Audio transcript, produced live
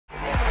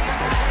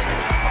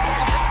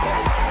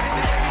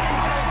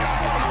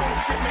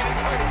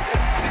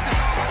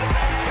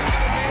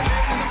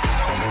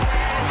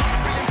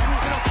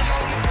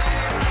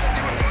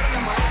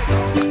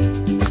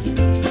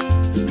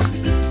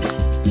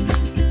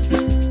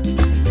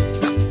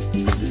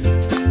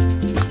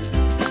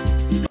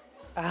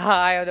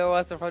Hi, I'm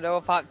Noah from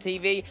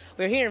NoahPOPTV.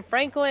 We're here in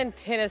Franklin,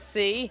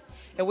 Tennessee,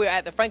 and we're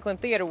at the Franklin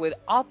Theater with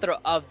author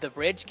of The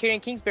Bridge,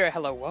 Kingsbury.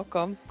 Hello,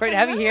 welcome. Great to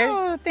have you here.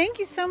 Oh, thank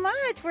you so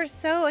much. We're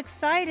so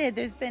excited.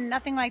 There's been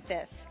nothing like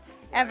this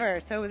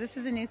ever, so this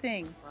is a new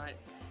thing. Right.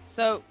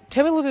 So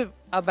tell me a little bit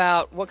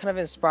about what kind of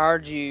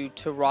inspired you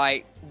to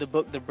write the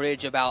book, The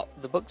Bridge,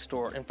 about the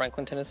bookstore in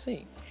Franklin,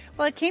 Tennessee.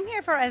 Well, I came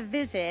here for a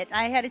visit.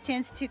 I had a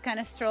chance to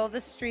kind of stroll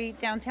the street,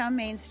 downtown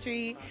Main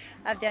Street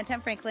of downtown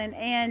Franklin,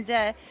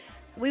 and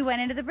we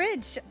went into the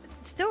Bridge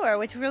store,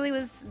 which really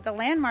was the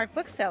landmark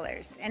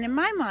booksellers. And in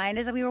my mind,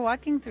 as we were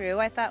walking through,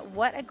 I thought,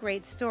 what a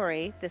great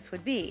story this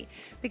would be.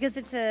 Because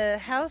it's a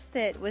house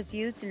that was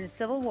used in the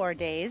Civil War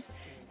days.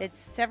 It's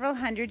several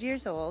hundred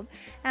years old.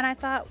 And I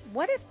thought,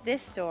 what if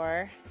this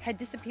store had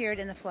disappeared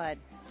in the flood?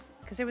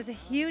 Because there was a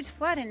huge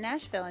flood in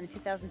Nashville in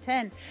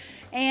 2010,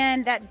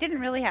 and that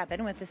didn't really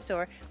happen with the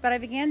store. But I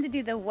began to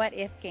do the what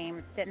if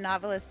game that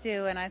novelists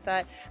do, and I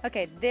thought,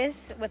 okay,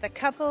 this with a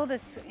couple,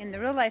 this in the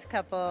real life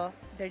couple,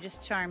 they're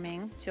just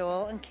charming,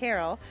 Joel and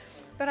Carol.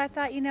 But I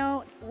thought, you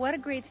know, what a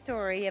great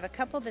story of a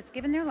couple that's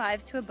given their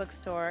lives to a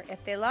bookstore.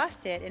 If they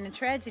lost it in a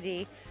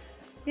tragedy,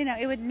 you know,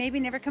 it would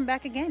maybe never come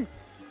back again.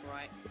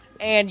 Right.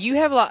 And you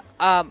have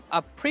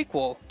a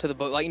prequel to the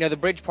book, like, you know, The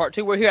Bridge Part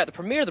 2. We're here at the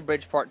premiere of The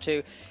Bridge Part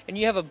 2, and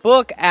you have a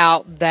book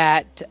out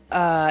that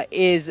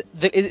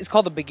it's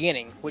called The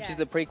Beginning, which is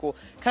the prequel.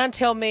 Kind of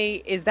tell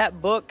me, is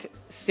that book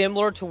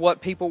similar to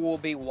what people will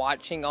be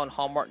watching on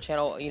Hallmark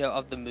Channel, you know,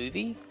 of the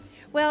movie?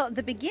 Well,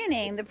 The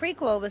Beginning, the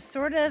prequel, was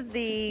sort of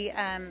the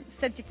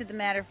subject of the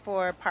matter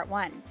for Part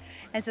 1.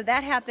 And so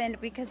that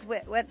happened because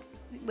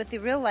with the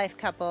real life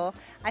couple,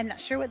 I'm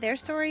not sure what their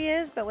story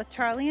is, but with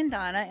Charlie and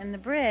Donna in The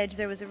Bridge,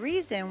 there was a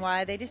reason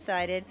why they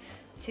decided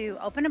to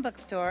open a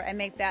bookstore and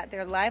make that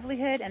their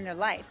livelihood and their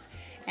life.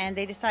 And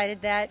they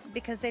decided that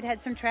because they'd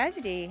had some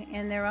tragedy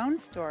in their own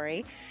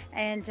story.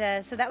 And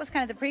so that was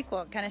kind of the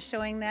prequel, kind of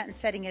showing that and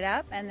setting it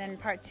up. And then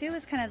Part 2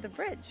 is kind of The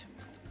Bridge.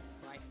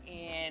 Right.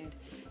 And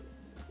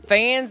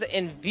fans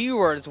and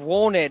viewers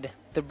wanted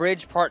The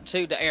Bridge Part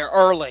 2 to air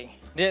early,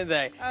 didn't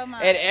they? Oh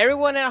my. And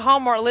everyone at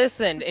Hallmark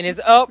listened, and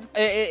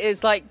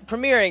it's like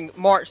premiering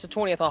March the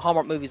 20th on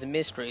Hallmark Movies and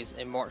Mysteries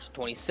and March the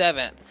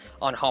 27th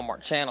on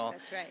Hallmark Channel.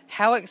 That's right.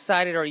 How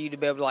excited are you to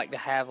be able to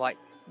have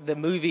the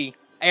movie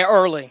air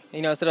early,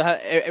 you know, instead of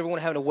everyone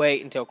having to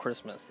wait until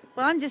Christmas?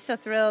 Well, I'm just so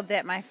thrilled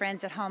that my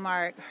friends at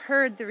Hallmark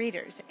heard the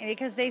readers,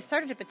 because they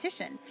started a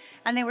petition,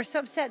 and they were so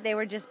upset they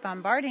were just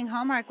bombarding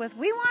Hallmark with,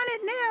 we want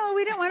it now,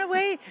 we don't want to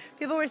wait.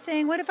 People were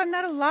saying, what if I'm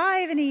not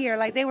alive in a year?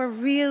 Like, they were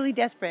really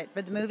desperate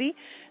for the movie.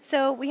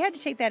 So we had to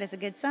take that as a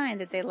good sign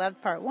that they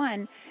loved Part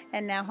 1,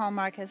 and now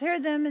Hallmark has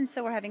heard them, and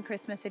so we're having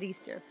Christmas at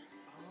Easter.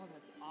 Oh,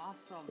 that's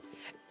awesome.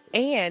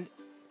 And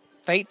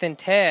Faith and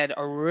Ted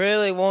are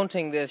really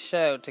wanting this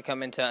show to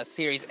come into a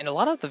series, and a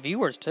lot of the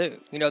viewers too.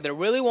 You know, they're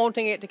really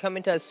wanting it to come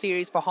into a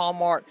series for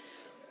Hallmark.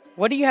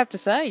 What do you have to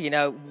say? You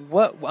know,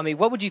 what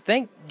would you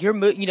think?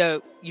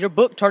 Your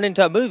book turned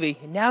into a movie,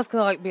 and now it's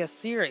going to be a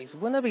series.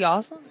 Wouldn't that be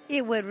awesome?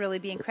 It would really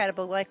be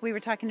incredible. Like, we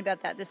were talking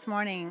about that this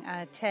morning,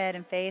 Ted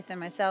and Faith and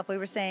myself. We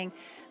were saying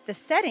the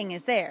setting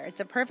is there. It's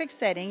a perfect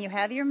setting. You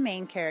have your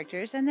main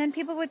characters, and then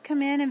people would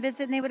come in and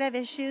visit, and they would have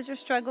issues or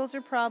struggles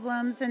or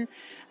problems, and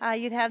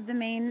you'd have the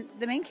main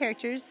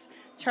characters,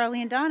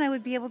 Charlie and Donna,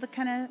 would be able to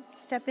kind of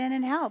step in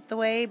and help the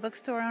way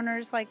bookstore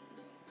owners like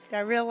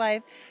our real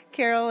life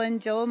Carol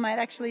and Joel might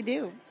actually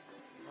do.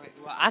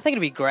 Well, I think it'd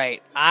be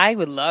great. I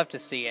would love to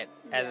see it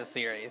as a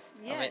series.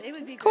 Yeah, it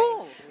would be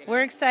cool. Great.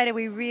 We're excited.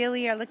 We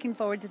really are looking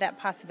forward to that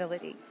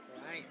possibility.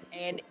 Right.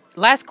 And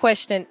last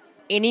question: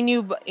 any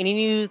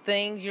new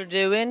things you're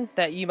doing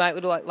that you might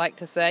would like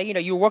to say? You know,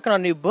 you were working on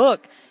a new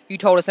book. You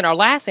told us in our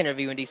last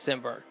interview in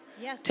December.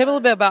 Yes. Tell me a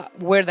little bit about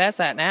where that's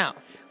at now.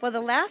 Well, the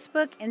last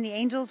book in the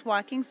Angels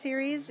Walking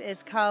series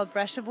is called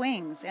Brush of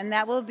Wings, and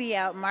that will be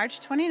out March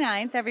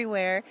 29th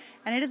everywhere,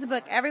 and it is a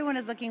book everyone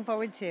is looking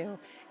forward to.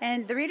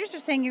 And the readers are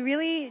saying you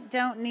really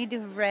don't need to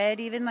have read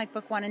even like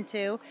book 1 and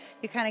 2.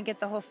 You kind of get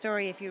the whole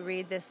story if you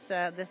read this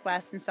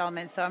last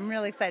installment, so I'm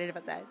really excited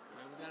about that.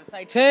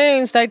 Stay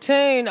tuned, stay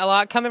tuned. A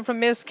lot coming from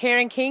Miss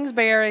Karen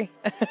Kingsbury.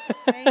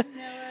 Thanks,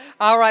 Noah.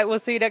 All right, we'll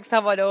see you next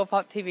time on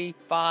NoahPOPTV.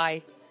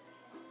 Bye.